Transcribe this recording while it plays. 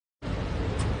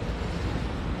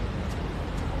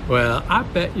Well, I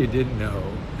bet you didn't know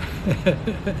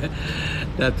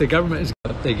that the government is,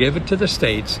 they give it to the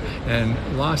states and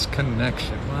lost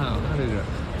connection. Wow, how did it?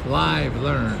 Live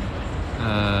learn.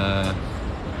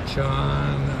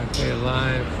 Sean, okay,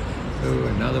 live. Ooh,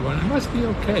 another one. It must be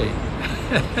okay.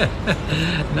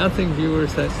 Nothing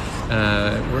viewers that,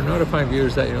 we're notifying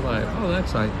viewers that you're live. Oh,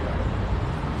 that's nice.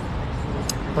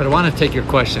 But I want to take your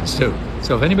questions too.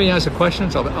 So if anybody has a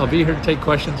questions, I'll be here to take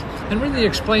questions and really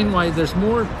explain why there's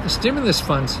more stimulus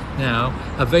funds now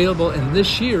available in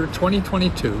this year,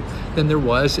 2022, than there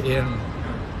was in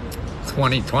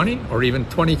 2020 or even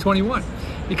 2021,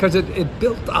 because it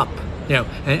built up, you know,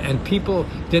 and people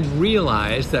didn't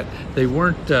realize that they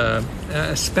weren't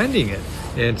spending it.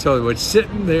 And so it was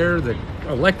sitting there, the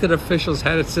elected officials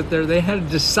had it sit there, they had to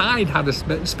decide how to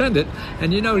spend it.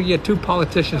 And you know, you get two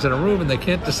politicians in a room and they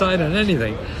can't decide on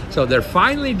anything. So they're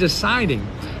finally deciding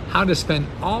how to spend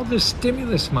all this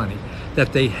stimulus money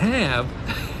that they have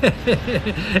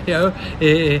you know,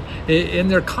 in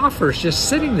their coffers, just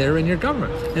sitting there in your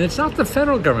government. And it's not the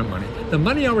federal government money. The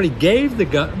money already gave the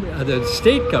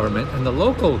state government and the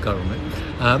local government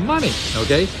money,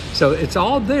 okay? So it's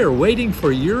all there waiting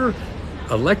for your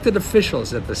elected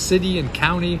officials at the city and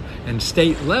county and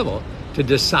state level to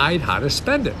decide how to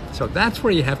spend it. So that's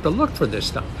where you have to look for this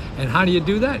stuff. And how do you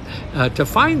do that? To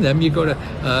find them, you go to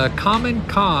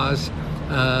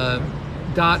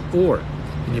commoncause.org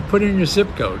and you put in your zip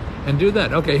code and do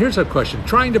that. Okay, here's a question.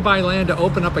 Trying to buy land to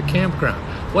open up a campground.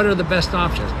 What are the best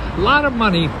options? A lot of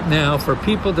money now for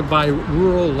people to buy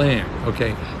rural land,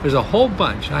 okay? There's a whole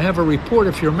bunch. I have a report.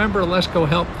 If you remember Let's Go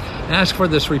Help, ask for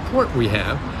this report we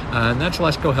have, and that's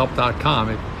letsgohelp.com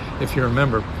if you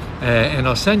remember, and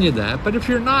I'll send you that. But if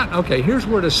you're not, okay, here's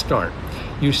where to start.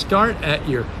 You start at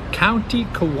your County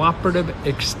Cooperative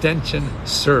Extension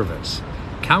Service.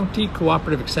 County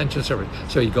Cooperative Extension Service.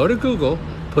 So you go to Google,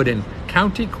 put in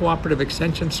County Cooperative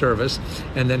Extension Service,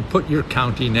 and then put your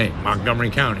county name, Montgomery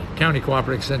County, County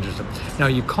Cooperative Extension Service. Now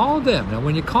you call them. Now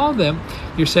when you call them,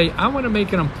 you say, I want to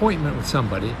make an appointment with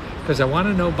somebody because I want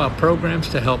to know about programs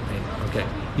to help me, okay?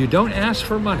 You don't ask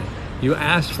for money. You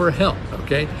ask for help,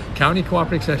 okay? County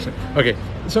Cooperative Extension. Okay,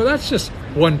 so that's just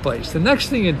one place. The next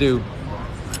thing you do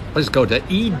is go to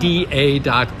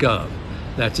eda.gov.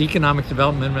 That's Economic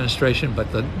Development Administration, but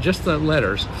just the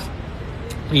letters,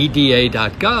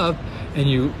 eda.gov, and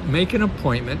you make an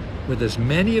appointment with as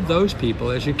many of those people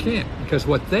as you can, because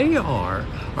what they are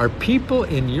people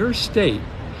in your state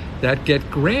that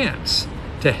get grants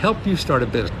to help you start a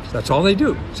business. That's all they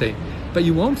do, see? But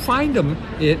you won't find them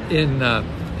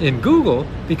in Google,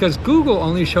 because Google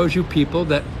only shows you people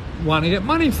that want to get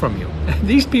money from you.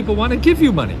 These people want to give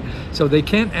you money, so they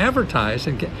can't advertise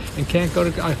and can't go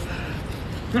to...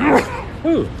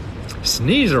 Ooh,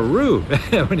 sneeze-a-roo.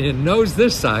 When your nose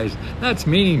this size, that's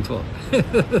meaningful.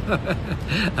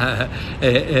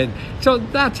 And so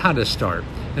that's how to start.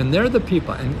 And they're the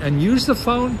people. And use the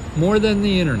phone more than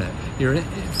the internet. Your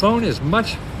phone is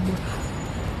much...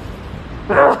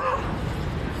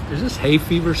 Is this hay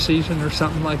fever season or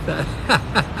something like that?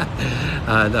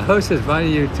 The host is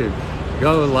inviting you to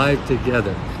go live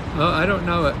together. Oh, I don't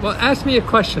know it. Well, ask me a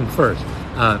question first.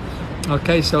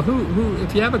 Okay, so who,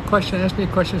 if you have a question, ask me a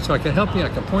question so I can help you. I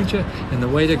can point you in the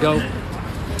way to go.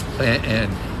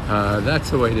 And that's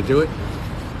the way to do it.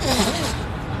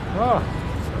 Oh,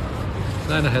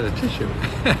 glad I had a tissue.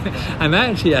 I'm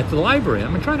actually at the library.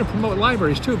 I'm trying to promote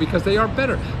libraries too, because they are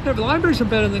better. The libraries are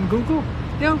better than Google.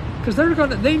 You know, because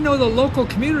they know the local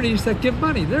communities that give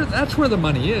money. That's where the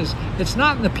money is. It's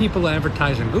not in the people who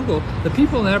advertise on Google. The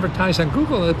people who advertise on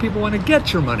Google are the people who want to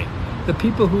get your money. The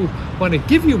people who want to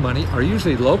give you money are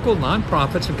usually local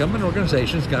nonprofits and government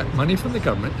organizations, got money from the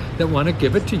government, that want to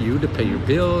give it to you to pay your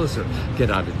bills or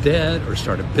get out of debt or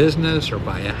start a business or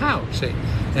buy a house. See?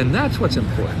 And that's what's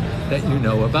important, that you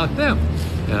know about them.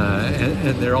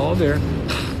 And they're all there.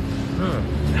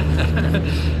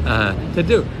 To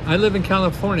do. I live in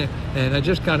California and I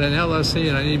just got an LLC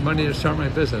and I need money to start my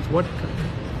business. What?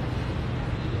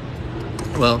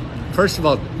 Well, first of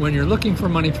all, when you're looking for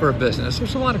money for a business,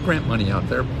 there's a lot of grant money out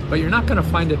there, but you're not going to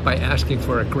find it by asking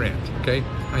for a grant, okay?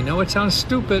 I know it sounds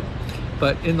stupid,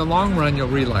 but in the long run, you'll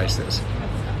realize this.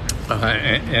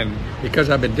 And because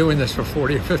I've been doing this for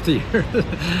 40 or 50 years,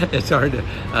 it's hard to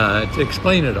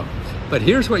explain it all. But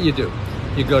here's what you do.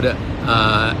 You go to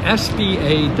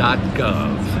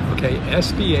SBA.gov, okay?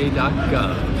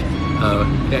 SBA.gov,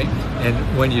 okay? And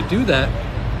when you do that,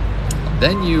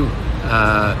 then you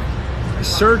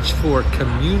search for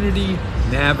community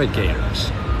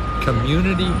navigators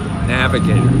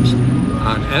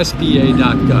on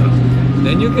SBA.gov.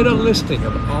 then you get a listing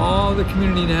of all the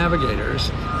community navigators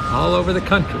all over the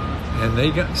country. And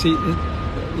they got, see,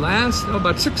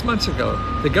 about 6 months ago,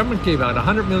 the government gave out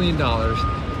 $100 million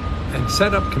and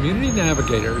set up community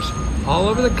navigators all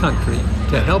over the country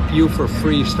to help you for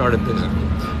free start a business.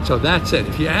 So that's it.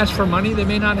 If you ask for money, they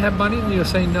may not have money, and you'll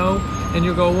say no, and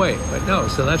you'll go away. But no,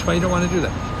 so that's why you don't want to do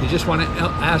that. You just want to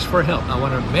ask for help. I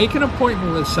want to make an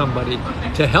appointment with somebody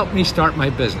to help me start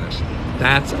my business.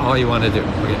 That's all you want to do.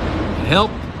 Okay? Help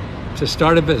to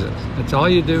start a business. That's all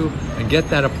you do, and get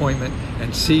that appointment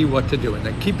and see what to do. And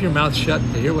then keep your mouth shut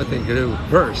to hear what they do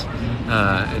first.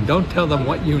 And don't tell them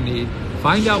what you need.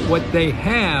 Find out what they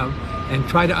have and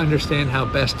try to understand how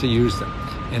best to use them.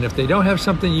 And if they don't have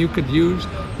something you could use,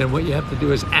 then what you have to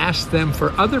do is ask them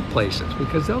for other places,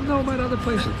 because they'll know about other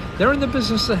places. They're in the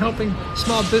business of helping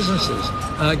small businesses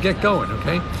get going,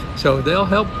 okay? So they'll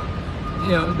help,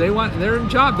 you know, they're in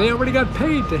job. They already got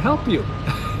paid to help you.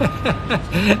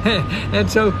 And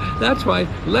so that's why,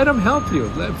 let them help you.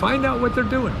 Find out what they're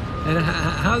doing and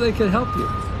how they can help you.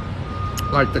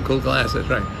 Like the cool glasses,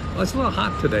 right? Well, it's a little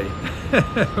hot today,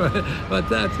 but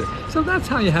that's it. So that's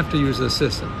how you have to use the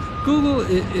system. Google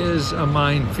is a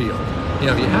minefield. You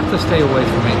know, you have to stay away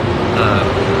from it,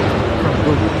 from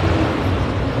Google.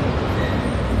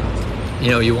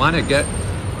 You know, you want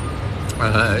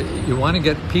to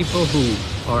get people who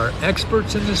are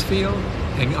experts in this field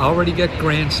and already get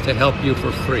grants to help you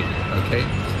for free. Okay.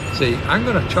 See, I'm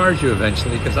going to charge you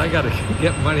eventually because I got to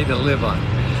get money to live on.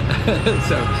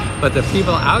 So, but the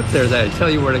people out there that tell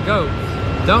you where to go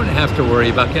don't have to worry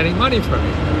about getting money from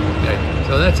you. Okay,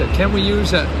 so that's it. Can we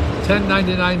use a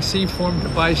 1099-C form to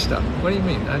buy stuff? What do you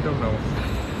mean? I don't know.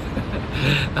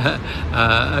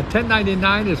 A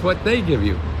 1099 is what they give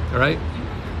you, right?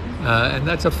 And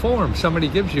that's a form somebody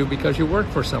gives you because you work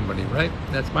for somebody, right?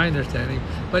 That's my understanding.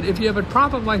 But if you have a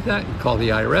problem like that, you call the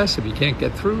IRS. If you can't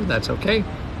get through, that's okay.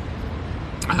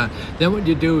 Then what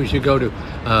you do is you go to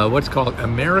what's called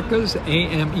America's,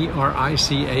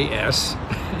 AMERICAS,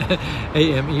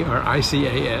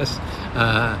 AMERICAS,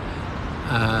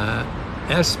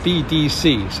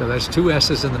 SPDC. So that's two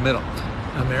S's in the middle.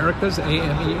 America's,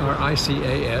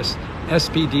 AMERICAS,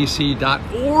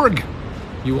 SPDC.org.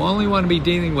 You only want to be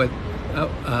dealing with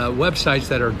websites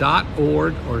that are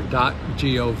 .org or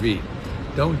 .gov.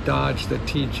 Don't dodge the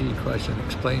TG question.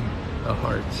 Explain the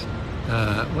hearts.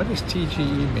 What does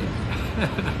TGE mean?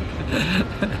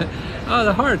 Oh,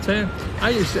 the hearts, man.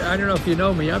 I don't know if you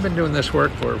know me, I've been doing this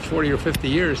work for 40 or 50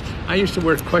 years. I used to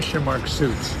wear question mark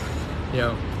suits, you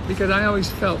know, because I always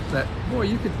felt that,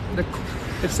 boy,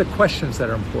 it's the questions that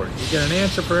are important. You get an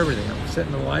answer for everything. I'm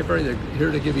sitting in the library, they're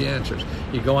here to give you answers.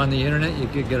 You go on the internet, you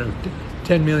could get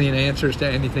 10 million answers to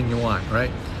anything you want,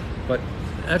 right? But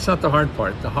that's not the hard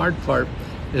part. The hard part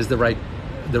is the right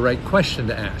question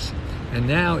to ask. And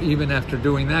now, even after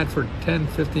doing that for 10,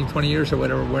 15, 20 years or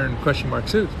whatever, wearing question mark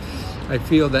suits, I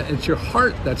feel that it's your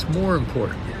heart that's more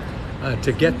important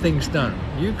to get things done.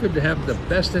 You could have the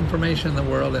best information in the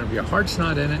world, and if your heart's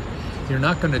not in it, you're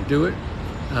not going to do it,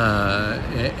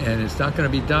 and it's not going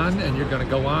to be done, and you're going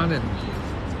to go on and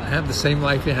have the same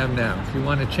life you have now. If you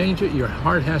want to change it, your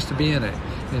heart has to be in it.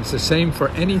 And it's the same for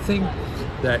anything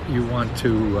that you want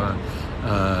to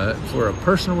for a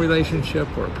personal relationship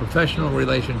or a professional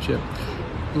relationship.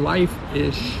 Life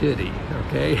is shitty,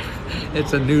 okay?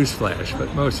 It's a newsflash,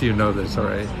 but most of you know this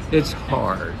already. It's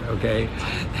hard, okay?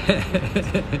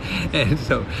 And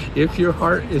so if your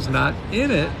heart is not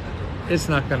in it, it's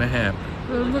not going to happen.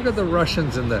 Look at the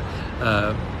Russians and the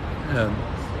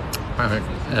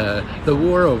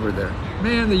war over there.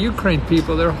 Man, the Ukraine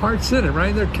people, their heart's in it,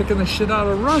 right? They're kicking the shit out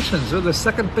of Russians. They're the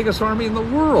second biggest army in the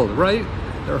world, right?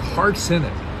 Their heart's in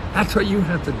it. That's what you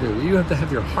have to do. You have to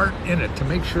have your heart in it to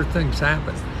make sure things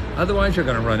happen. Otherwise, you're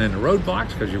going to run into roadblocks,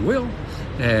 because you will.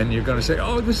 And you're going to say,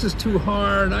 oh, this is too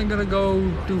hard. I'm going to go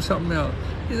do something else.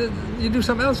 You do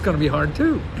something else, it's going to be hard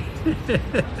too.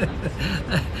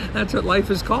 That's what life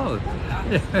is called.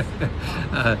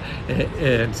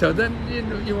 And so then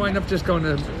you wind up just going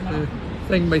to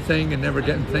thing by thing and never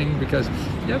getting thing, because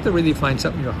you have to really find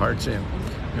something your heart's in.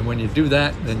 And when you do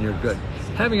that, then you're good.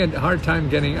 Having a hard time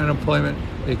getting unemployment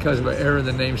because of an error in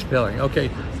the name spelling. Okay,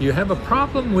 you have a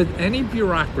problem with any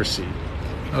bureaucracy.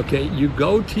 Okay, you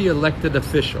go to your elected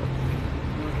official.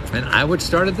 And I would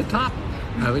start at the top.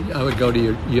 I would go to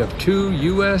you have 2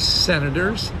 U.S.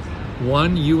 senators,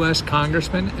 1 U.S.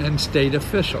 congressman, and state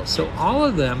officials. So all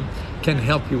of them can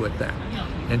help you with that.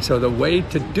 And so the way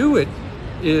to do it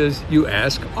is you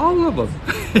ask all of them.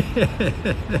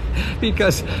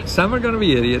 Because some are going to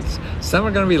be idiots, some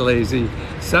are going to be lazy,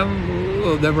 some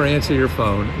will never answer your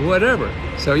phone, whatever.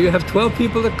 So you have 12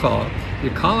 people to call, You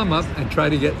call them up and try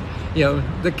to get,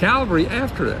 the cavalry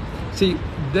after them. See,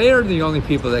 they're the only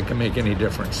people that can make any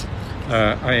difference.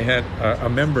 I had a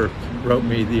member wrote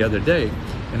me the other day,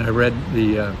 and I read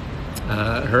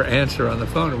her answer on the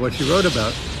phone of what she wrote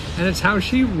about, and it's how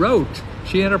she wrote.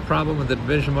 She had a problem with the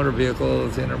Division of Motor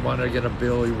Vehicles and wanted to get a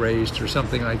bill erased or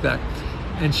something like that,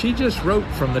 and she just wrote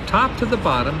from the top to the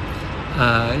bottom,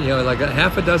 like a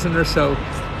half a dozen or so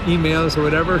emails or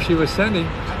whatever she was sending,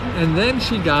 and then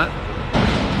she got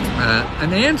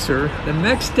an answer the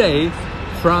next day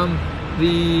from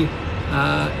the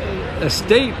a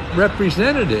state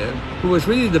representative who was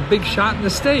really the big shot in the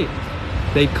state.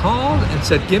 They called and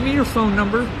said, "Give me your phone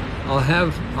number.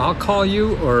 I'll call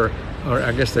you," or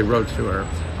I guess they wrote to her,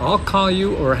 "I'll call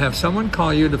you or have someone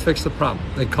call you to fix the problem."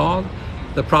 They called.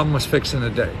 The problem was fixed in a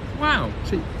day. Wow.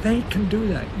 See, they can do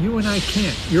that. You and I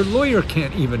can't. Your lawyer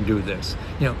can't even do this.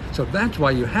 So that's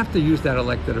why you have to use that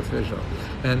elected official.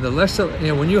 And the less,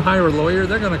 when you hire a lawyer,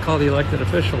 they're going to call the elected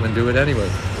official and do it anyway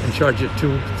and charge you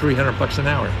 $200-300 an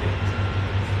hour.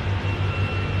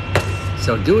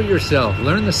 So do it yourself.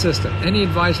 Learn the system. Any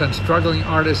advice on struggling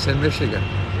artists in Michigan?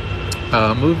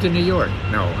 Move to New York?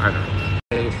 No, I don't know.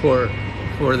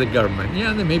 For the government.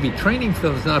 Yeah, there may be training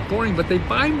films, not boring, but they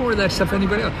buy more of that stuff than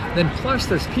anybody else. Then plus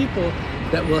there's people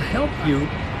that will help you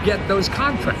get those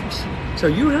contracts. So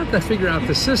you have to figure out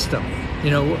the system.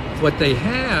 What they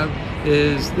have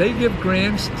is they give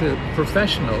grants to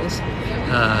professionals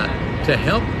to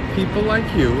help people like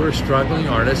you or struggling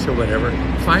artists or whatever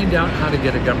find out how to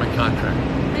get a government contract.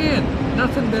 Man,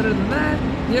 nothing better than that.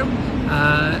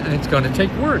 It's going to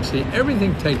take work. See,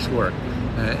 everything takes work.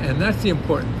 And that's the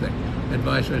important thing.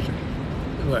 Advice.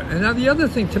 And now the other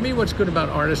thing, to me, what's good about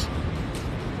artists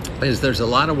is there's a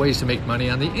lot of ways to make money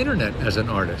on the internet as an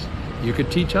artist. You could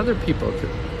teach other people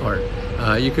art.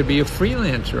 You could be a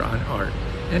freelancer on art,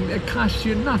 and it costs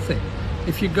you nothing.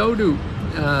 If you go to,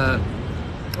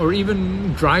 or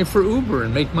even drive for Uber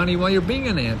and make money while you're being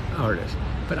an artist.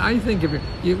 But I think if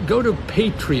you go to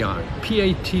Patreon,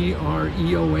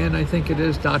 Patreon, I think it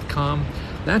is, .com,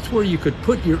 that's where you could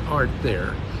put your art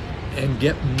there and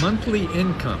get monthly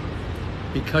income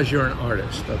because you're an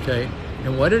artist, okay?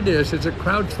 And what it is, it's a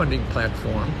crowdfunding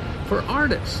platform for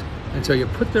artists. And so you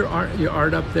put your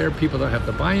art up there. People don't have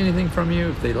to buy anything from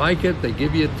you. If they like it, they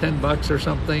give you $10 or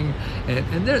something.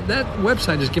 And that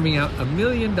website is giving out $1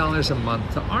 million a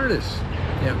month to artists.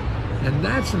 And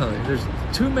that's another. There's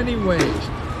too many ways.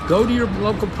 Go to your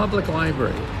local public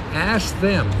library. Ask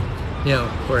them,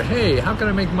 for, hey, how can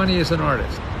I make money as an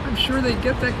artist? I'm sure they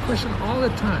get that question all the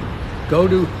time. Go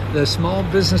to the Small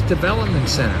Business Development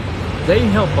Center. They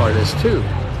help artists too.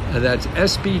 That's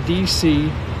SBDC,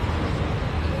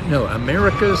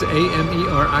 America's,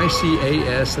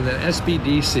 AMERICAS, and then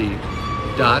SBDC.org.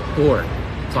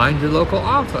 Find your local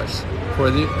office for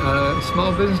the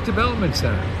Small Business Development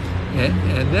Center.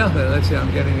 And they'll say, let's see,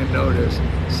 I'm getting a notice.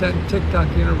 Send TikTok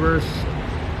Universe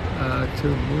to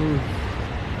move.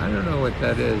 I don't know what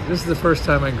that is. This is the first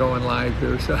time I'm going live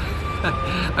here, so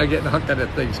I'm getting all kind of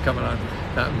things coming on.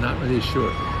 I'm not really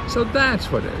sure. So that's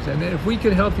what it is. And if we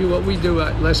can help you, what we do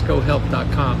at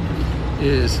letsgohelp.com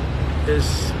is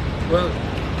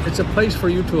it's a place for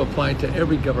you to apply to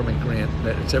every government grant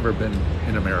that it's ever been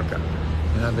in America.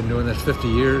 And I've been doing this 50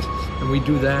 years, and we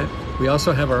do that. We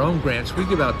also have our own grants. We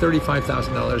give out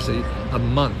 $35,000 a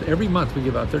month. Every month we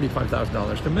give out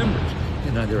 $35,000 to members,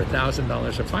 in either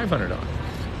 $1,000 or $500.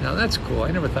 Now that's cool.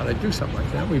 I never thought I'd do something like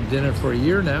that. We've done it for a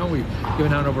year now. We've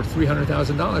given out over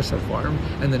 $300,000 so far.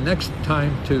 And the next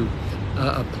time to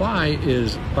apply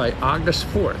is by August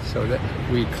 4th. So that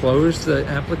we close the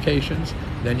applications,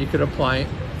 then you could apply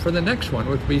for the next one,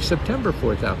 which would be September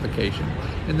 4th application.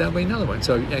 And that'll be another one.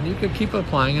 So, and you could keep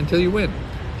applying until you win.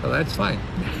 So that's fine.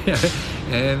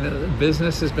 And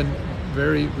business has been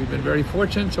we've been very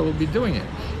fortunate, so we'll be doing it.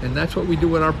 And that's what we do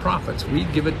with our profits. We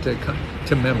give it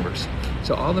to members.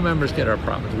 So all the members get our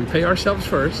profits. We pay ourselves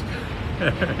first.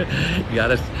 You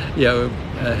gotta,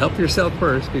 help yourself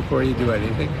first before you do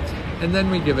anything. And then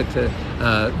we give it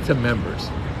to members.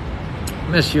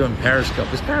 Miss you in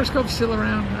Periscope. Is Periscope still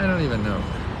around? I don't even know.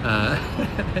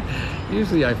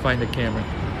 Usually I find a camera.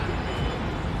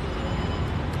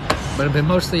 But I've been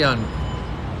mostly on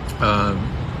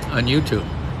YouTube.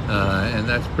 And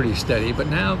that's pretty steady. But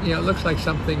now, it looks like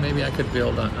something maybe I could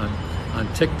build on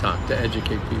TikTok to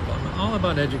educate people. I'm all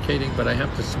about educating, but I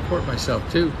have to support myself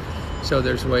too. So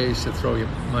there's ways to throw your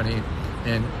money.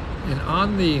 And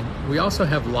we also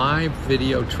have live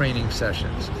video training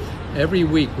sessions. Every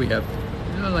week we have,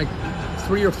 like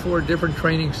 3 or 4 different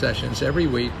training sessions every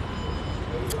week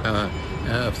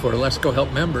for Let's Go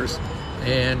Help members.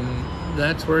 And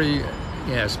that's where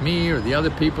You ask me or the other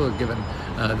people who have given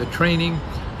the training,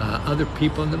 other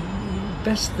people. And the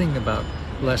best thing about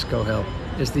Let's Go Help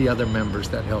is the other members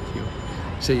that help you.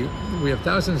 See, we have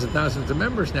thousands and thousands of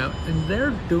members now, and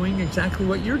they're doing exactly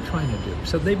what you're trying to do.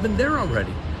 So they've been there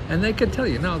already, and they can tell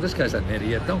you, no, this guy's an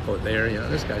idiot. Don't go there. You know,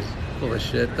 this guy's full of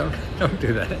shit. Don't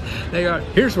do that. They are.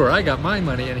 Here's where I got my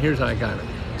money, and here's how I got it.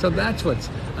 So that's what's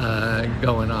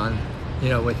going on, you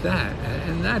know, with that,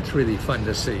 and that's really fun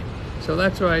to see. So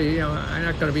that's why, you know, I'm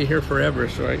not going to be here forever.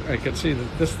 So I can see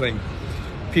that this thing,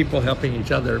 people helping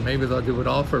each other, maybe they'll do it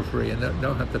all for free and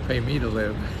don't have to pay me to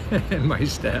live and my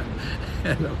staff,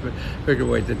 and they'll figure a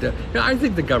way to do it. You know, I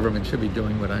think the government should be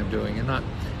doing what I'm doing, and not,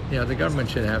 you know, the government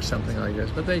should have something like this,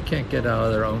 but they can't get out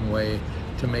of their own way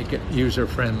to make it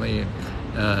user-friendly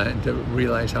and to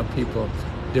realize how people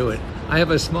do it. I have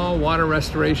a small water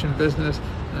restoration business,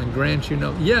 and Grant, you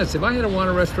know, yes, if I had a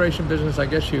water restoration business, I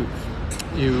guess you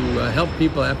help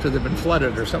people after they've been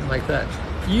flooded or something like that.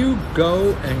 You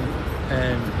go and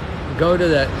go to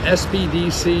that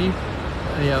SBDC,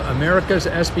 you know, America's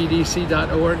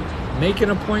SBDC.org, make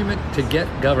an appointment to get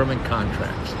government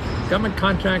contracts. Government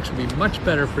contracts would be much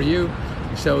better for you.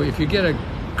 So if you get a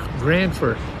grant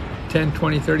for $10,000,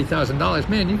 $20,000, $30,000,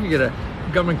 man, you can get a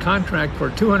government contract for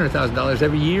 $200,000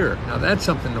 every year. Now that's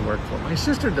something to work for. My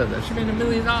sister did that. She made $1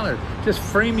 million just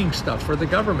framing stuff for the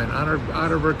government out of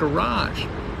her garage.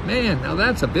 Man, now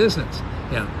that's a business.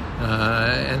 Yeah.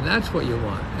 And that's what you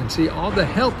want. And see, all the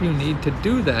help you need to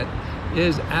do that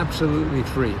is absolutely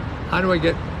free. How do I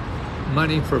get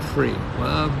money for free?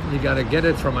 Well, you got to get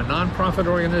it from a nonprofit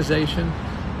organization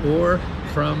or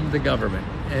from the government.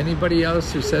 Anybody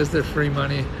else who says they're free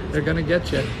money, they're going to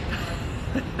get you.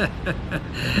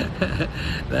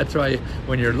 That's why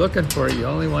when you're looking for it, you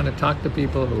only want to talk to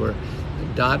people who are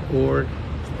 .org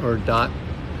or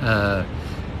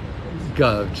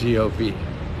 .gov, G-O-V,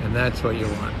 and that's what you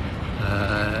want.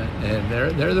 And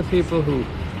they're the people who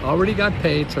already got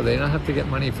paid, so they don't have to get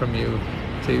money from you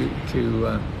to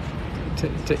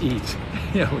eat.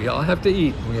 You know, we all have to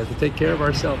eat. We have to take care of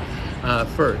ourselves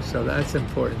first. So that's an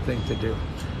important thing to do.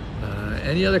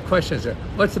 Any other questions?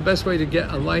 What's the best way to get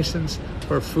a license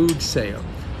for food sale?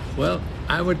 Well,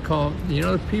 I would call, you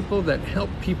know, the people that help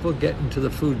people get into the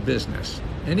food business.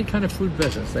 Any kind of food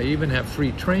business. They even have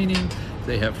free training.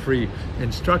 They have free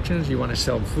instructions. You want to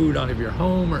sell food out of your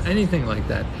home or anything like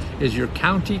that, is your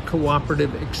County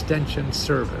Cooperative Extension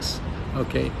Service.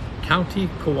 Okay, County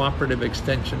Cooperative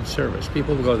Extension Service.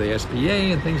 People will go to the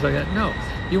SBA and things like that. No,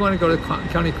 you want to go to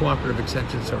County Cooperative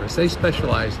Extension Service. They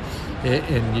specialize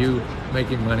in you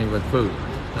making money with food.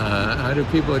 How do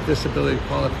people with disability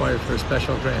qualify for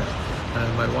special grants?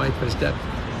 My wife is deaf.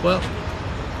 Well,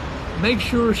 make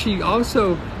sure she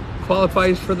also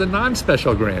qualifies for the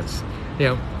non-special grants. You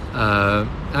know,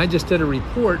 I just did a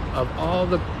report of all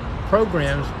the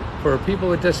programs for people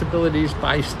with disabilities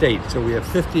by state. So we have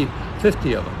 50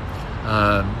 of them.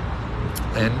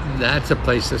 And that's a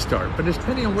place to start. But it's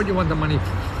depending on what you want the money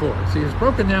for. See, it's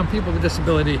broken down, people with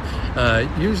disability,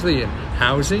 usually in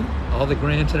housing, all the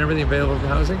grants and everything available for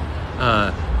housing,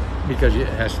 because it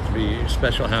has to be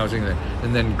special housing.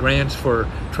 And then grants for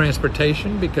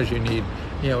transportation, because you need,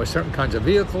 you know, certain kinds of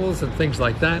vehicles and things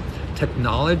like that.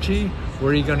 Technology,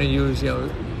 where are you going to use, you know,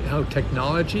 how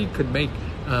technology could make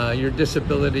your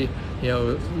disability, you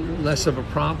know, less of a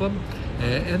problem.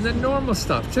 And then normal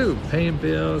stuff too, paying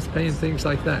bills, paying things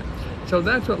like that. So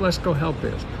that's what Let's Go Help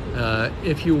is.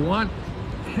 If you want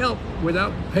help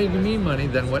without paying me money,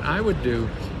 then what I would do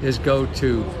is go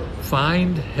to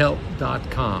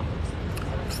findhelp.com.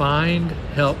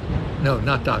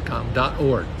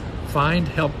 .org.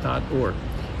 Findhelp.org.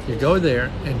 You go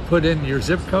there and put in your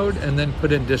zip code and then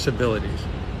put in disabilities.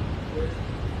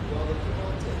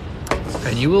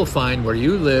 And you will find where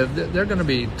you live, there are going to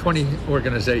be 20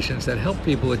 organizations that help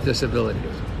people with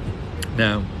disabilities.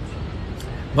 Now,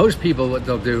 most people, what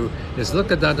they'll do is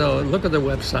look at their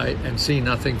website and see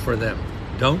nothing for them.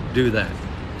 Don't do that.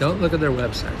 Don't look at their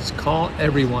websites. Call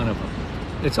every one of them.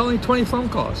 It's only 20 phone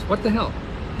calls. What the hell?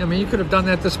 I mean, you could have done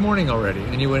that this morning already,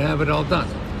 and you would have it all done.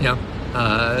 You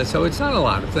know? So it's not a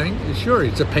lot of things. Sure,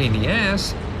 it's a pain in the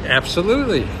ass.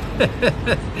 Absolutely.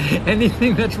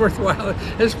 Anything that's worthwhile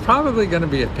is probably going to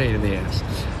be a pain in the ass.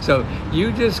 So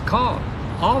you just call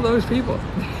all those people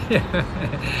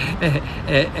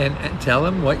and tell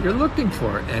them what you're looking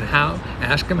for and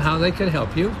ask them how they can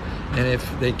help you. And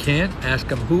if they can't, ask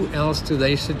them who else do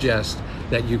they suggest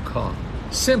that you call.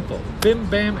 Simple. Bim,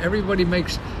 bam. Everybody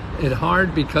makes it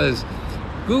hard because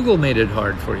Google made it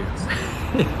hard for you.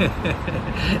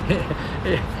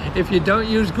 If you don't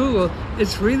use Google,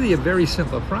 it's really a very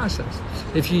simple process.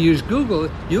 If you use Google,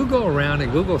 you'll go around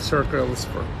in Google circles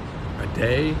for a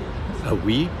day, a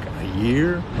week, a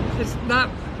year. It's not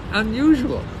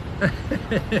unusual.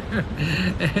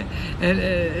 And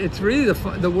it's really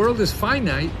the world is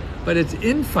finite, but it's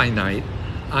infinite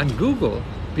on Google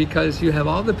because you have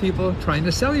all the people trying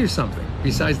to sell you something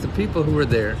besides the people who are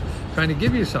there trying to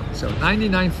give you something. So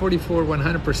 99, 44,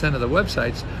 100% of the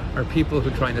websites are people who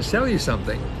are trying to sell you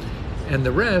something. And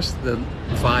the rest, the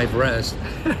 5 rest,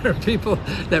 are people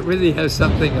that really have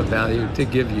something of value to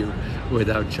give you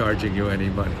without charging you any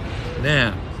money.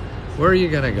 Now, where are you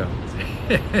going to go?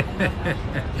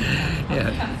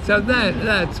 Yeah. So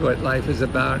that's what life is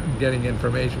about, getting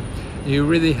information. You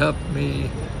really helped me,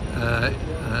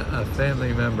 a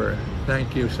family member.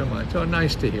 Thank you so much. Oh,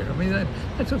 nice to hear. I mean,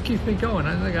 that's what keeps me going.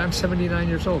 I'm 79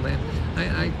 years old, man.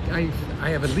 I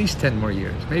have at least 10 more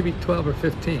years, maybe 12 or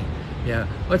 15. Yeah.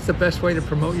 What's the best way to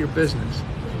promote your business?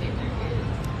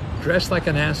 Dress like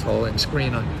an asshole and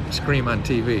scream on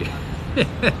TV.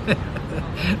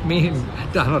 Me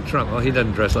and Donald Trump, well, he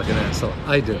doesn't dress like an asshole.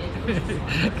 I do,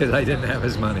 because I didn't have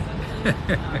his money.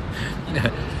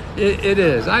 It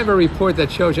is. I have a report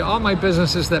that shows you all my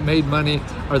businesses that made money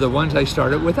are the ones I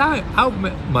started without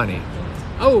money.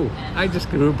 Oh, I just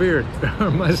grew a beard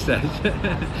or mustache.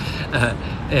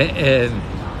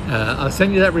 I'll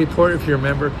send you that report if you're a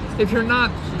member. If you're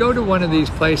not, go to one of these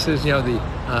places, you know, the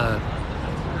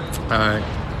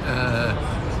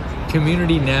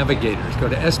community navigators. Go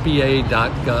to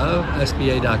sba.gov,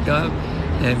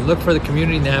 and look for the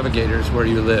community navigators where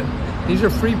you live. These are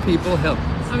free people help.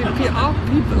 I mean,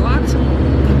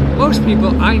 most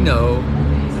people I know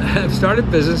have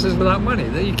started businesses without money.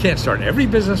 You can't start every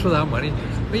business without money,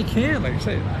 but you can, like I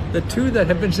say. The 2 that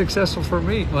have been successful for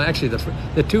me, well, actually,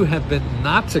 the 2 have been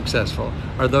not successful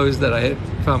are those that I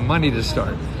found money to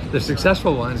start. The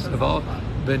successful ones have all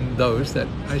been those that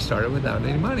I started without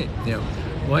any money. You know,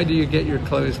 why do you get your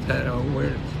clothes?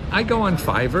 Where I go on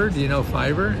Fiverr. Do you know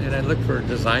Fiverr? And I look for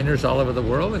designers all over the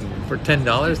world, and for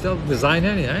 $10 they'll design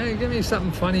anything. Hey, give me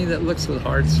something funny that looks with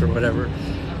hearts or whatever.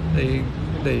 They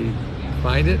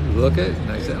find it, look at it,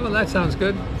 and I say, oh, that sounds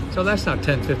good. So that's now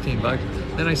 10, 15 bucks.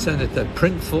 Then I send it to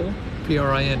Printful,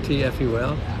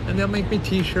 Printful, and they'll make me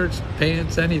t-shirts,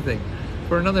 pants, anything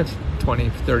for another 20,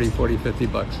 30, 40, 50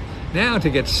 bucks. Now to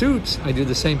get suits, I do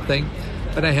the same thing,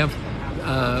 but I have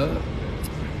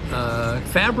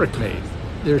fabric made.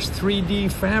 There's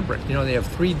 3D fabric. You know, they have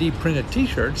 3D printed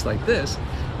t-shirts like this,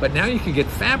 but now you can get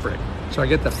fabric. So I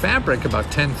get the fabric about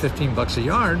 10, 15 bucks a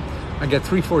yard. I get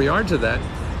 3-4 yards of that,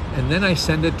 and then I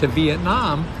send it to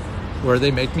Vietnam, where they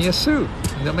make me a suit.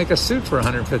 And they'll make a suit for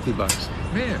 150 bucks.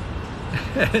 Man.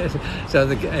 So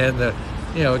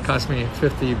you know, it cost me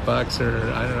 50 bucks or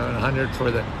I don't know, 100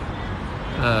 for the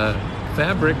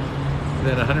fabric,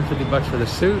 then 150 bucks for the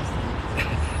suit,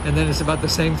 and then it's about the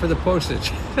same for the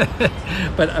postage.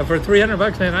 But for 300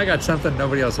 bucks, man, I got something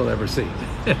nobody else will ever see.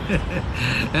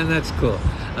 And that's cool.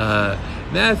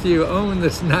 Matthew owned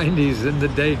this 90s in the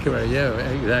day career. Yeah,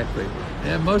 exactly.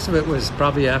 Yeah, most of it was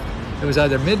probably after. It was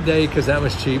either midday because that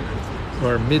was cheap,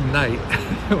 or midnight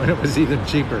when it was even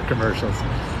cheaper commercials.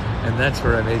 And that's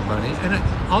where I made money. And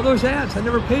all those ads, I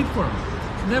never paid for them.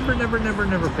 Never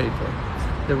paid for them.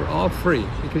 They were all free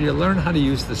because you learn how to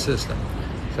use the system.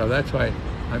 So that's why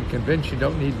I'm convinced you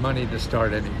don't need money to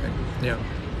start anything. You know,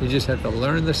 you just have to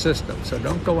learn the system. So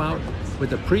don't go out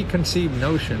with a preconceived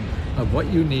notion of what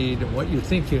you need and what you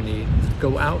think you need.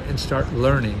 Go out and start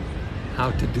learning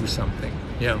how to do something.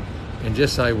 You know, and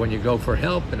just say when you go for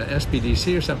help in an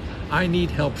SBDC or something, I need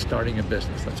help starting a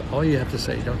business. That's all you have to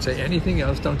say. Don't say anything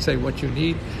else. Don't say what you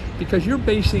need, because you're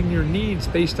basing your needs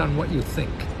based on what you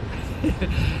think.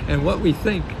 And what we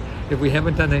think, if we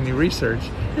haven't done any research,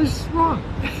 is wrong.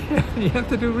 You have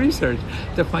to do research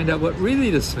to find out what really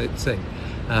to think.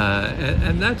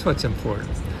 And that's what's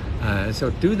important. So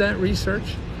do that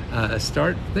research.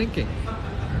 Start thinking.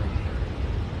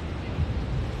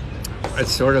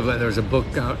 It's sort of there's a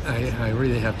book out I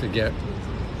really have to get.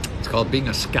 It's called Being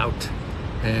a Scout.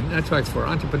 And that's why it's for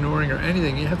entrepreneuring or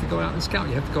anything. You have to go out and scout.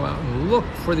 You have to go out and look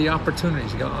for the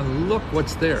opportunities. You go out and look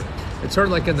what's there. It's sort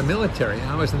of like in the military.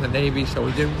 I was in the Navy, so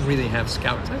we didn't really have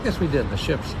scouts. I guess we did in the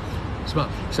ships.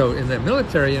 So in the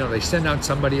military, you know, they send out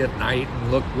somebody at night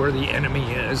and look where the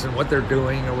enemy is and what they're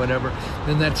doing or whatever.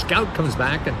 Then that scout comes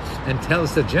back and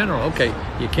tells the general, okay,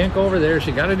 you can't go over there,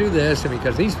 so you got to do this, and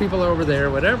because these people are over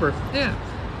there, whatever. Yeah.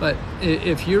 But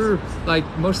if you're like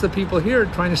most of the people here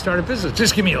trying to start a business,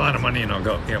 just give me a lot of money and I'll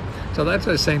go. So that's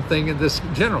the same thing in this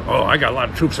general. Oh, I got a lot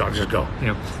of troops, I'll just go.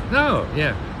 No,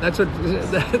 that's what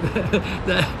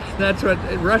that's what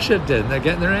Russia did. They're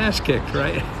getting their ass kicked,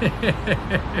 right?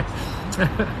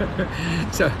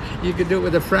 So you could do it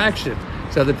with a fraction.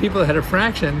 So the people that had a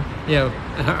fraction,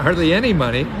 hardly any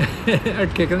money, are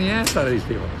kicking the ass out of these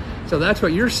people. So that's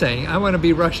what you're saying. I want to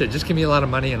be Russia. Just give me a lot of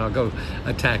money and I'll go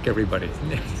attack everybody.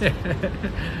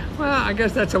 Well, I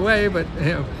guess that's a way, but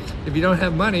if you don't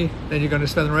have money, then you're going to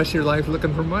spend the rest of your life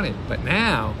looking for money. But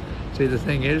now, see, the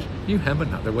thing is, you have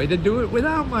another way to do it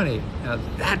without money. Now,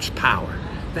 that's power.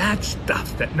 That's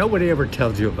stuff that nobody ever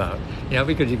tells you about.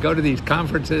 Because you go to these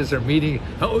conferences or meetings,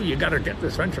 oh, you got to get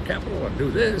this venture capital and do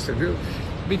this and do.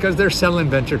 Because they're selling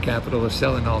venture capital, they're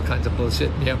selling all kinds of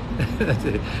bullshit. That's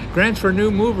it. Grants for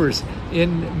new movers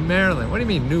in Maryland. What do you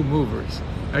mean, new movers?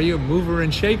 Are you a mover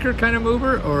and shaker kind of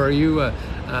mover, or are you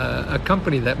a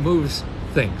company that moves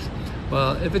things?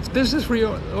 Well, if it's business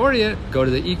oriented, go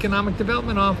to the Economic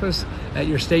Development Office at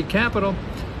your state capital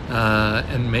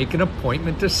and make an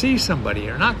appointment to see somebody.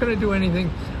 You're not going to do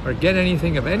anything or get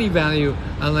anything of any value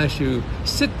unless you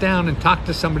sit down and talk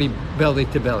to somebody belly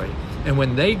to belly. And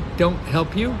when they don't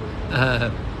help you,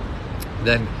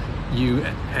 then you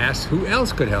ask who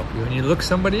else could help you, and you look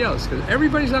somebody else, because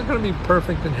everybody's not going to be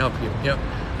perfect and help you.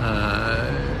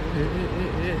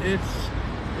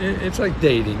 It's like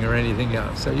dating or anything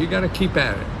else. So you got to keep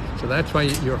at it. So that's why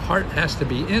your heart has to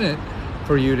be in it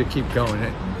for you to keep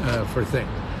going for things.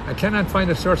 I cannot find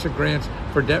a source of grants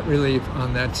for debt relief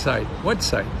on that site. What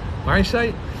site? My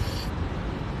site?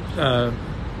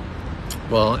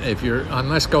 Well, if you're on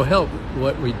Let's Go Help,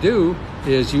 what we do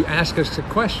is you ask us a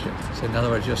question. So in other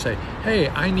words, you'll say, hey,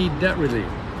 I need debt relief.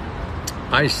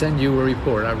 I send you a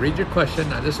report. I read your question.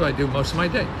 Now, this is what I do most of my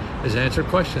day, is answer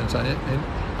questions on it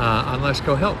on Let's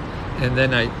Go Help. And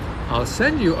then I'll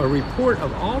send you a report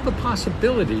of all the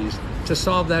possibilities to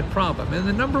solve that problem. And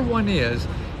the number one is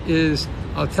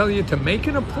I'll tell you to make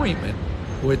an appointment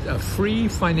with a free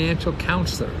financial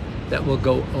counselor that will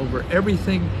go over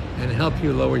everything and help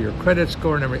you lower your credit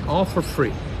score and everything, all for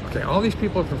free. Okay, all these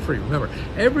people are for free. Remember,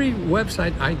 every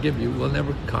website I give you will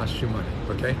never cost you money,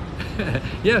 okay?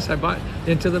 Yes, I bought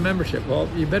into the membership. Well,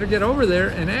 you better get over there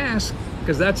and ask,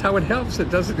 because that's how it helps. It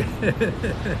doesn't...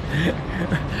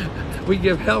 We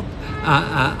give help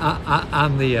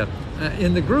on the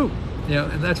in the group,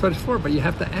 and that's what it's for, but you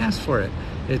have to ask for it.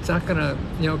 It's not gonna,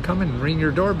 come and ring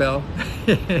your doorbell.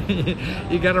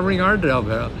 You got to ring our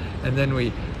doorbell, and then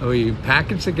we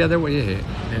package together what you hit,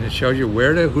 and it shows you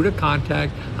who to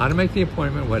contact, how to make the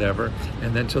appointment, whatever.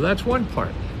 And then so that's one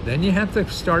part. Then you have to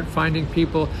start finding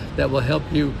people that will help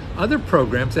you, other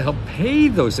programs to help pay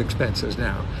those expenses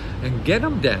now and get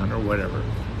them down or whatever.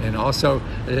 And also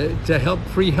to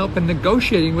free help in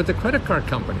negotiating with the credit card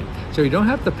company, so you don't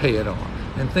have to pay it all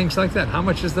and things like that. How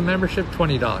much is the membership?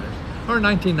 $20 or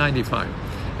 $19.95,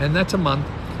 and that's a month.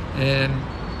 And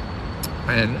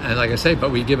like I say, but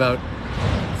we give out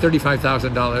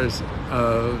 $35,000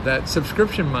 of that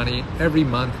subscription money every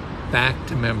month back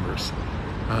to members.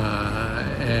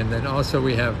 And then also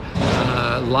we have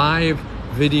live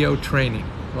video training.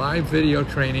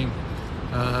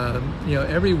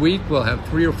 Every week we'll have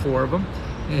 3 or 4 of them,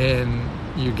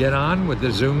 and you get on with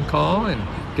the Zoom call and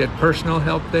get personal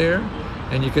help there.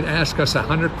 And you can ask us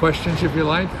 100 questions if you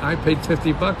like. I paid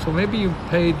 $50. Well, maybe you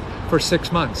paid for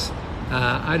 6 months.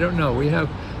 I don't know. We have,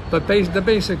 but the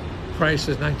basic price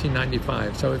is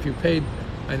 $19.95. So if you paid,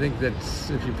 I think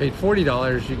if you paid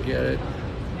 $40, you get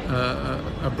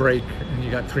a break, and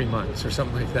you got 3 months or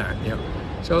something like that.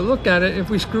 So look at it. If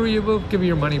we screw you, we'll give you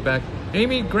your money back.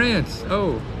 Amy Grants.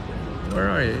 Oh, where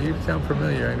are you? You sound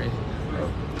familiar, Amy. Oh,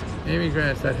 Amy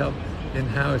Grants, that help in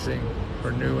housing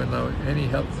for new and low. Any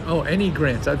help? Oh, any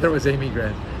grants. I thought it was Amy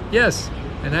Grants. Yes,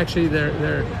 and actually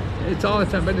it's all the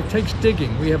time, but it takes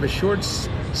digging. We have a short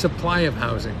supply of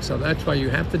housing, so that's why you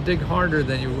have to dig harder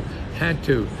than you had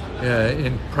to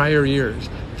in prior years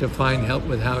to find help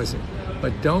with housing.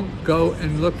 But don't go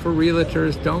and look for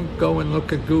realtors. Don't go and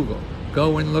look at Google.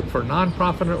 Go and look for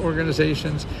nonprofit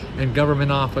organizations and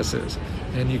government offices,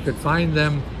 and you could find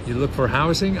them. You look for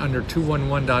housing under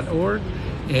 211.org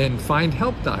and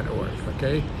findhelp.org,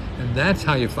 okay? And that's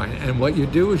how you find it. And what you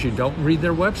do is you don't read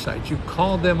their websites. You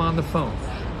call them on the phone.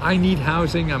 I need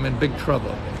housing. I'm in big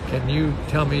trouble. Can you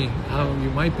tell me how you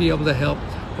might be able to help,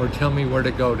 or tell me where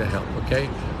to go to help, okay?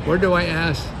 Where do I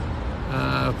ask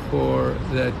for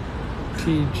the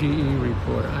TGE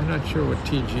report? I'm not sure what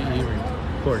TGE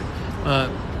report is.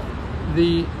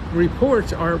 the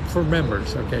reports are for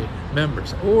members, okay,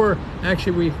 members. Or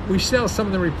actually, we sell some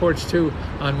of the reports too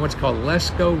on what's called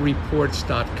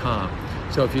letsgoreports.com.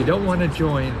 So if you don't want to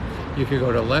join, you can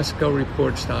go to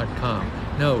letsgoreports.com.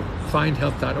 No,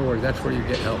 findhelp.org. That's where you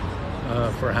get help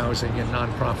for housing and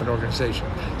nonprofit organization.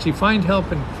 See, find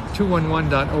help in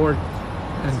 211.org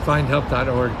and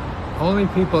findhelp.org. Only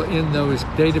people in those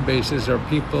databases are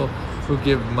people who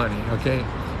give money, okay?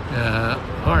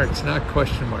 Hearts, not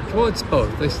question marks. Well, it's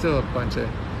both. They still a bunch of,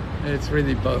 it's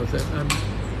really both. I'm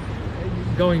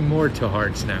going more to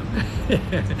hearts now,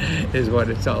 is what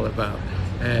it's all about.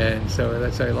 And so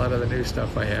that's a lot of the new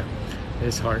stuff I have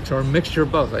is hearts, or a mixture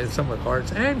of both. I have some with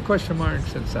hearts and question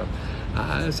marks and stuff.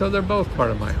 So they're both part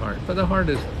of my heart, but the heart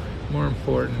is more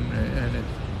important.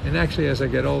 And actually, as I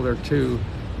get older too,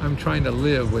 I'm trying to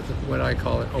live with what I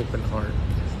call an open heart.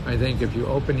 I think if you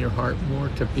open your heart more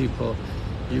to people,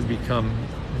 you become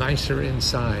nicer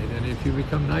inside. And if you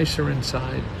become nicer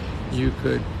inside, you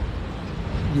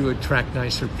attract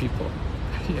nicer people.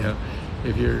 You know,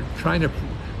 if you're trying to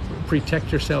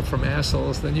protect yourself from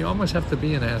assholes, then you almost have to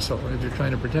be an asshole if you're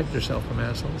trying to protect yourself from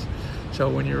assholes. So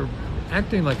when you're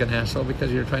acting like an asshole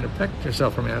because you're trying to protect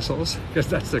yourself from assholes, because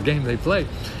that's the game they play,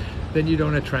 then you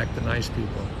don't attract the nice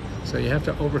people. So you have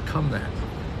to overcome that.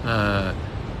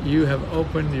 You have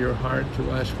opened your heart to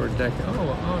us for a decade.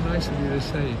 Oh, nice of you to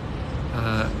say.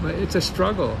 But it's a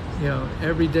struggle, you know,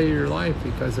 every day of your life,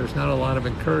 because there's not a lot of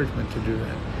encouragement to do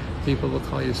that. People will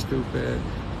call you stupid,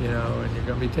 you know, and you're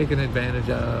going to be taken advantage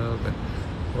of and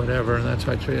whatever. And that's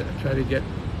why I try to get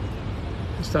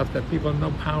stuff that people have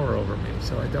no power over me.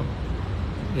 So I don't,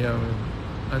 you know,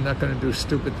 I'm not going to do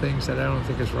stupid things that I don't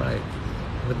think is right.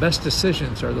 The best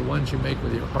decisions are the ones you make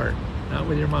with your heart, not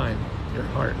with your mind, your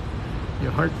heart.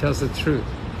 Your heart tells the truth.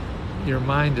 Your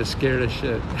mind is scared of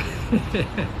shit.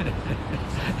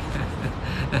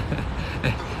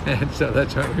 And so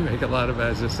that's why we make a lot of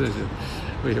bad decisions.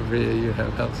 You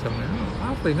have helped someone. Oh,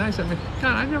 awfully nice. I mean,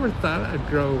 God, I never thought I'd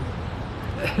grow.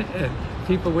 And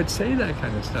people would say that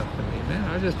kind of stuff to me. Man,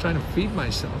 I was just trying to feed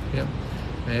myself. You know?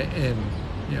 And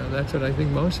you know, that's what I think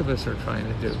most of us are trying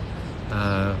to do.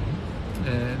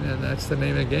 And that's the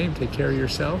name of the game. Take care of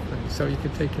yourself, and so you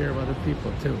can take care of other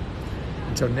people too.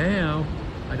 And so now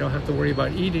I don't have to worry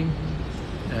about eating,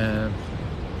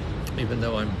 even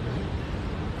though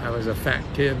I was a fat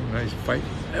kid and I fight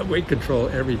weight control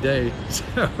every day. So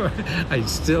I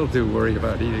still do worry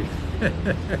about eating.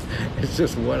 It's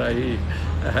just what I eat.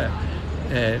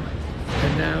 And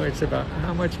now it's about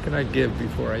how much can I give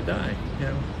before I die? You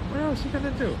know, what else are you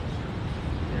gonna do?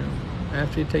 You know,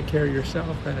 after you take care of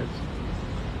yourself, then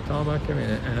it's all about giving.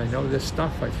 And I know this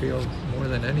stuff, I feel more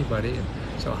than anybody.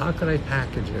 So how can I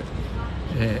package it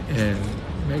and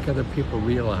make other people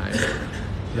realize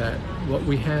that what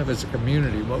we have as a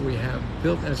community, what we have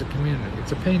built as a community,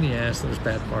 it's a pain in the ass, there's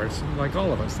bad parts, like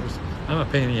all of us. I'm a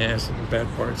pain in the ass in the bad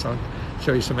parts. I'll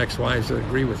show you some ex-wives that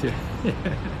agree with you.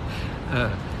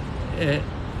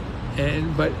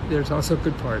 But there's also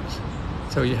good parts.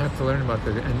 So you have to learn about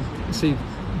that. And see,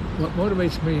 what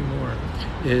motivates me more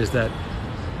is that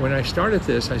when I started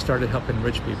this, I started helping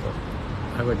rich people.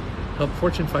 I would help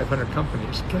Fortune 500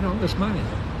 companies get all this money.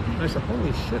 And I said,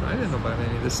 holy shit, I didn't know about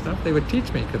any of this stuff. They would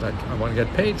teach me because I want to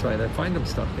get paid, so I had to find them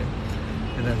stuff in.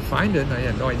 And then find it, and I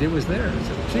had no idea it was there. I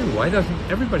said, gee, why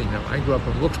doesn't everybody know? I grew up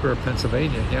in Wilkes-Barre,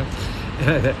 Pennsylvania, you know? And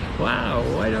I thought, wow,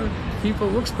 why don't people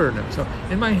in Wilkes-Barre know? So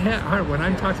in my heart, when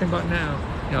I'm talking about now,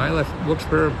 you know, I left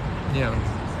Wilkes-Barre, you know,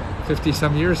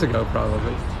 50-some years ago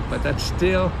probably, but that's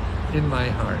still in my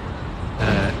heart,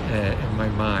 in my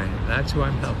mind. That's who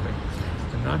I'm helping.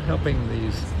 I'm not helping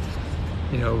these,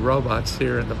 you know, robots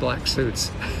here in the black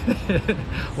suits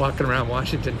walking around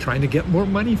Washington trying to get more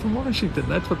money from Washington.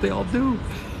 That's what they all do.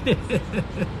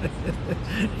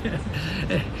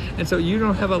 And so you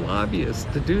don't have a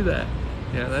lobbyist to do that.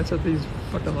 Yeah, that's what these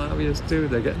fucking lobbyists do.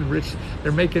 They're getting rich.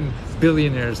 They're making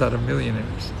billionaires out of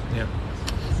millionaires. Yeah,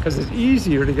 because it's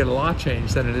easier to get a law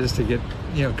change than it is to get,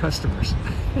 you know, customers.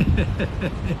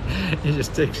 You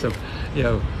just take some, you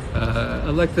know,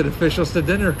 elected officials to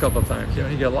dinner a couple times. You know,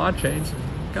 you get a law change,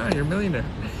 and God, you're a millionaire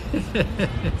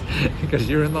because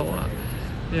you're in the law.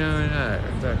 You know, and I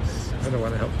don't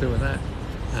want to help doing that.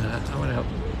 I want to help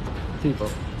people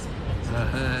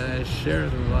share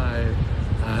the life.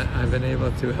 I've been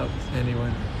able to help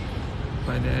anyone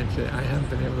financially. I haven't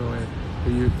been able to.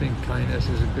 Do you think kindness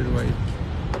is a good way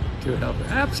to help?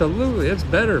 Absolutely, it's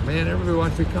better, man. Everybody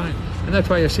wants to be kind, and that's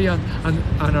why you see on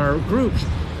our groups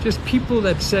just people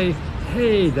that say,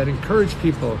 hey, that encourage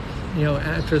people, you know,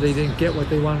 after they didn't get what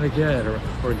they wanted to get,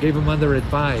 or gave them other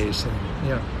advice, and you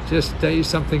know, just say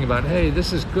something about, hey,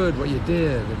 this is good what you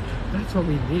did, and That's what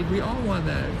we need. We all want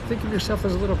that. Think of yourself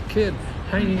as a little kid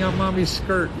hanging on mommy's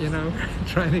skirt, you know,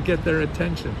 trying to get their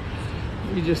attention.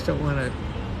 We just don't want to,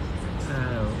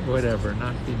 whatever,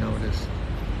 not be noticed.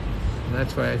 And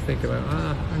that's why I think about,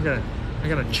 I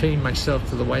gotta chain myself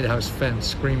to the White House fence,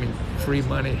 screaming free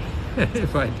money,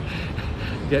 if I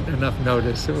get enough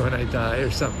notice when I die or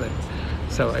something,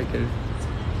 so I could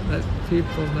let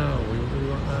people know.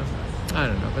 I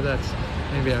don't know, but that's,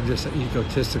 maybe I'm just an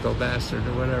egotistical bastard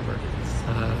or whatever.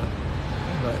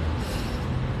 But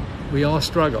we all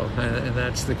struggle, and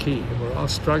that's the key. We're all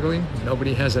struggling.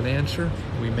 Nobody has an answer.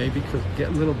 We maybe could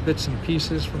get little bits and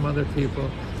pieces from other people,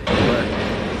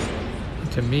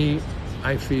 but to me,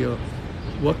 I feel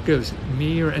what gives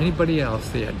me or anybody else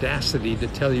the audacity to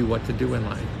tell you what to do in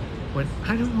life, when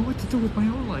I don't know what to do with my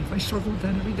own life. I struggle with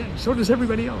that every day. So does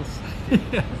everybody else.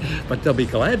 But they'll be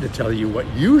glad to tell you what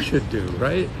you should do,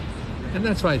 right? And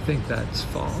that's why I think that's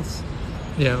false.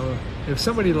 You know, if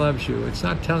somebody loves you, it's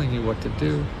not telling you what to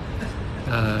do.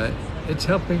 It's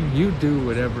helping you do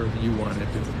whatever you want to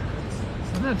do.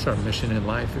 And that's our mission in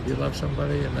life, if you love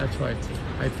somebody. And that's why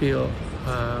I feel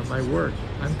my work,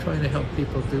 I'm trying to help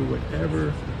people do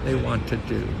whatever they want to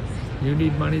do. You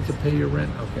need money to pay your rent?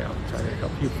 Okay, I'll try to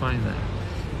help you find that.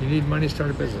 You need money to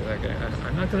start a business? Okay,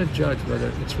 I'm not going to judge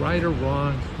whether it's right or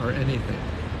wrong or anything.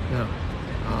 No,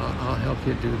 I'll help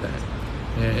you do that.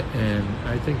 And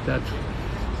I think that's,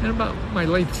 in about my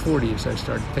late 40s, I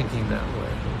started thinking that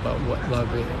way about what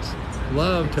love is.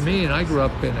 Love, to me, and I grew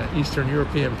up in an Eastern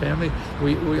European family,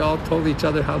 we all told each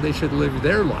other how they should live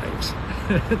their lives.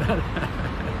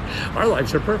 Our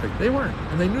lives are perfect. They weren't,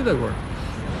 and they knew they weren't.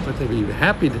 But they'd be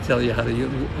happy to tell you how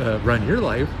to run your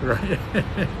life, right?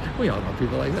 We all know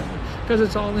people like that. Because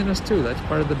it's all in us too. That's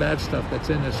part of the bad stuff that's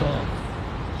in us all.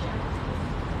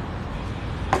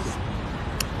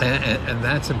 And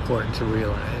that's important to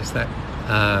realize that,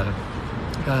 and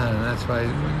that's why,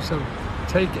 so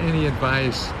take any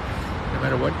advice, no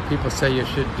matter what people say you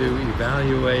should do,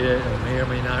 evaluate it. It may or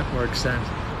may not make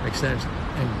sense,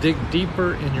 and dig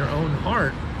deeper in your own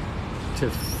heart to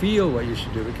feel what you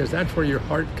should do, because that's where your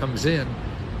heart comes in.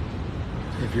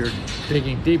 If you're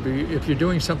digging deeper, if you're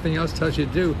doing something else tells you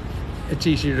to do, it's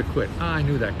easier to quit. I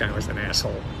knew that guy was an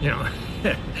asshole, you know,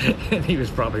 and he was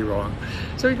probably wrong.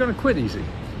 So you're going to quit easy.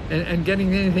 And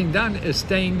getting anything done is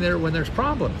staying there when there's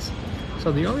problems.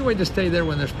 So the only way to stay there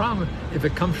when there's problems, if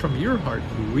it comes from your heart,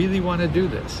 you really want to do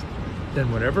this,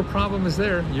 then whatever problem is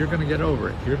there, you're going to get over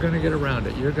it. You're going to get around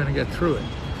it. You're going to get through it.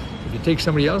 If you take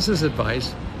somebody else's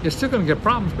advice, you're still going to get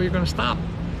problems, but you're going to stop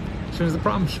as soon as the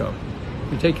problems show.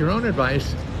 If you take your own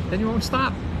advice, then you won't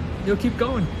stop. You'll keep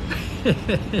going.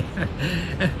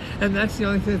 And that's the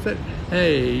only thing that,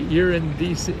 hey, you're in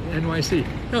DC, NYC.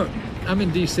 No, I'm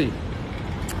in DC.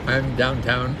 I'm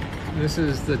downtown. This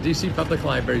is the DC Public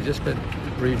Library, just been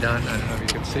redone. I don't know if you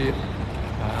can see it.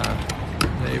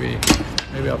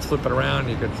 Maybe I'll flip it around.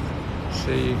 You could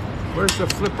see. Where's the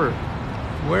flipper?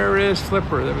 Where is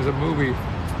Flipper? There was a movie.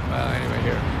 Anyway,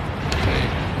 here. See.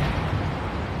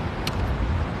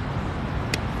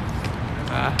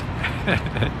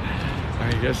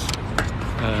 I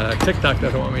guess TikTok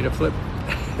doesn't want me to flip.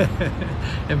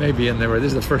 It may be in there.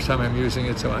 This is the first time I'm using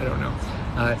it, so I don't know.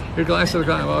 Your glass of the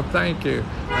client. Well, thank you.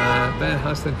 Ben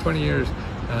Huston, 20 years.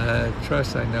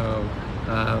 Trust, I know.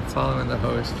 Following the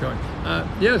host. Join.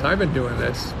 Yes, I've been doing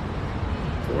this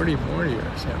 40 more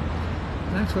years. Yeah.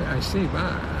 And that's what I see.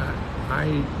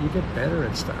 You get better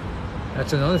at stuff.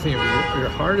 That's another thing. If your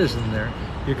heart is in there,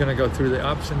 you're going to go through the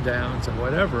ups and downs and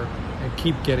whatever and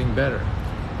keep getting better.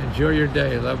 Enjoy your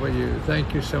day. Love what you.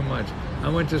 Thank you so much. I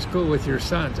went to school with your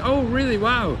sons. Oh, really?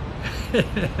 Wow.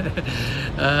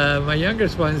 My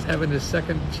youngest one's having his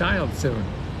second child soon.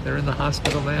 They're in the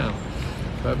hospital now.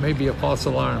 But maybe a false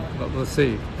alarm, but we'll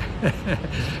see.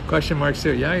 Question marks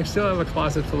too. Yeah, I still have a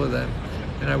closet full of them.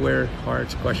 And I wear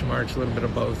hearts, question marks, a little bit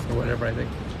of both, or whatever, I think.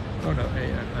 Oh no,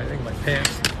 hey, I think my pants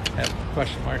have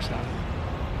question marks on it.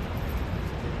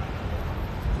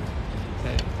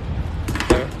 Okay.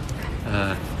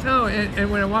 No, and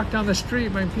when I walk down the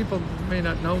street, my people may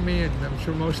not know me, and I'm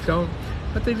sure most don't,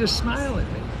 but they just smile at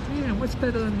me. Yeah, what's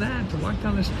better than that? To walk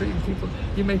down the street and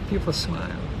you make people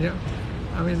smile. Yeah,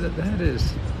 I mean that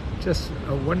is just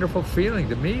a wonderful feeling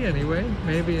to me, anyway.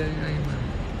 Maybe I'm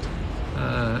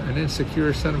an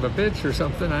insecure son of a bitch or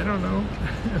something. I don't know,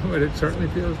 but it certainly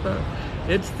feels better.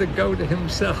 It's the Gov't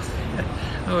himself.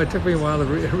 Oh, it took me a while to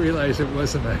realize it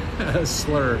wasn't a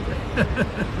slur.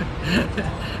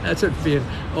 That's what being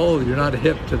old, you're not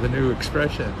hip to the new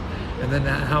expression. And then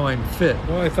how I'm fit.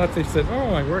 Well, I thought they said,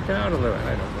 oh, I work out a little.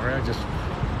 I don't worry, I just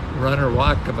run or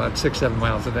walk about 6-7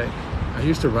 miles a day. I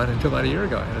used to run until about a year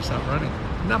ago. I had to stop running.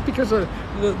 Not because of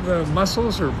the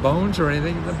muscles or bones or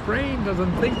anything. The brain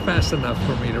doesn't think fast enough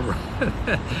for me to run.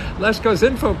 Les goes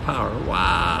info power.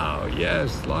 Wow,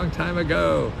 yes, long time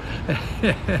ago.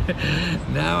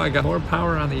 Now I got more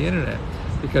power on the internet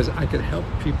because I could help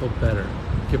people better.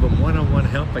 Give them one-on-one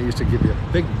help. I used to give you a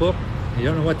big book. You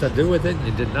don't know what to do with it. And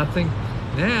you did nothing.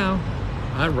 Now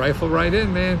I rifle right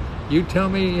in, man. You tell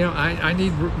me, I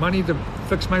need money to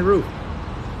fix my roof.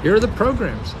 Here are the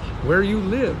programs where you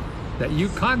live that you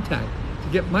contact to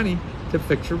get money to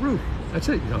fix your roof. That's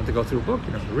it. You don't have to go through a book.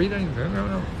 You don't have to read anything.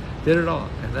 No. Did it all.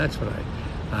 And that's what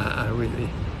I really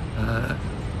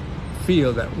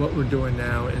feel that what we're doing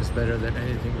now is better than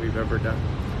anything we've ever done.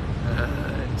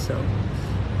 And so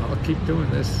I'll keep doing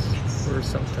this for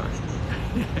some time.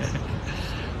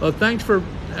 Well, thanks for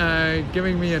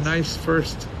giving me a nice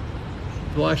first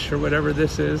blush or whatever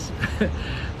this is.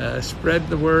 Spread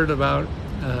the word about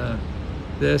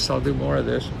this. I'll do more of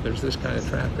this if there's this kind of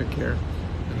traffic here,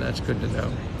 and that's good to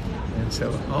know. And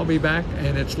so I'll be back,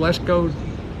 and it's leskohelp.com,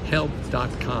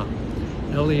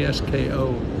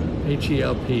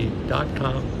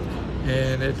 leskohelp.com,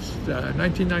 and it's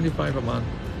 $19.95 a month.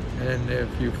 And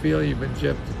if you feel you've been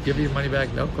gypped, give your money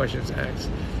back, no questions asked.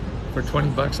 For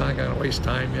 20 bucks, I'm not going to waste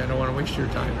time. I don't want to waste your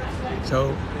time.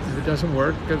 So if it doesn't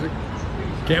work, because it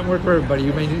can't work for everybody,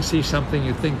 you may see something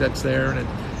you think that's there, and it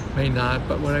may not.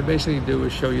 But what I basically do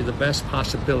is show you the best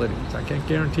possibilities. I can't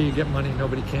guarantee you get money.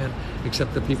 Nobody can,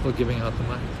 except the people giving out the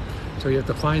money. So you have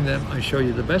to find them. I show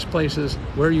you the best places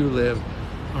where you live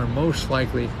are most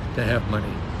likely to have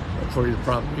money for the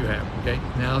problem you have. Okay.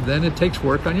 Now then, it takes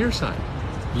work on your side.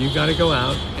 You got to go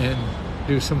out and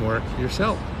do some work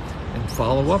yourself and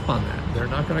follow up on that. They're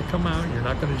not going to come out. You're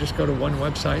not going to just go to one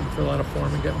website and fill out a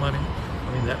form and get money.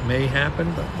 I mean, that may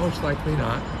happen, but most likely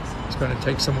not. It's going to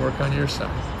take some work on your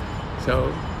side. So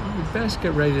you best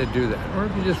get ready to do that. Or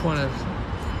if you just want to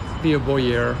be a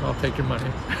voyeur, I'll take your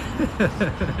money.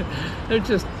 There's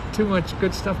just too much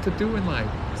good stuff to do in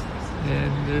life.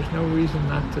 And there's no reason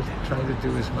not to try to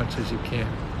do as much as you can.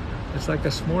 It's like a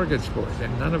smorgasbord,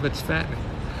 and none of it's fattening.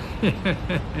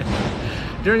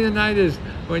 During the night is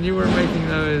when you were making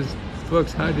those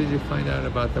books. How did you find out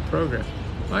about the program?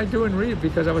 Well, I do and read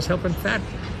because I was helping fat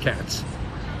cats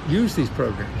use these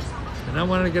programs, and I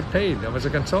wanted to get paid. I was a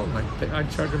consultant.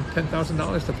 I'd charge them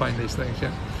 $10,000 to find these things,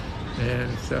 yeah.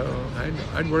 And so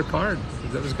I'd work hard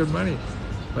because that was good money.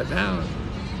 But now,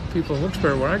 people in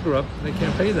Wilkes-Barre, where I grew up, they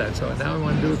can't pay that. So now I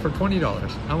want to do it for $20.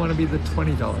 I want to be the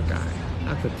 $20 guy,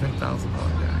 not the $10,000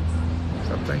 guy.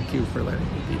 So thank you for letting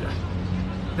me be that.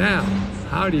 Now,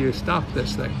 how do you stop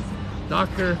this thing?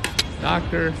 Doctor. I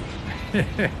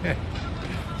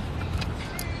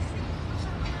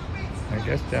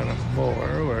guess down to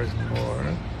more. Where's more?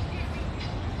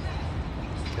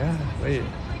 Golly.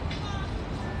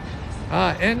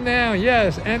 End now.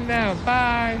 Yes, end now.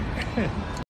 Bye.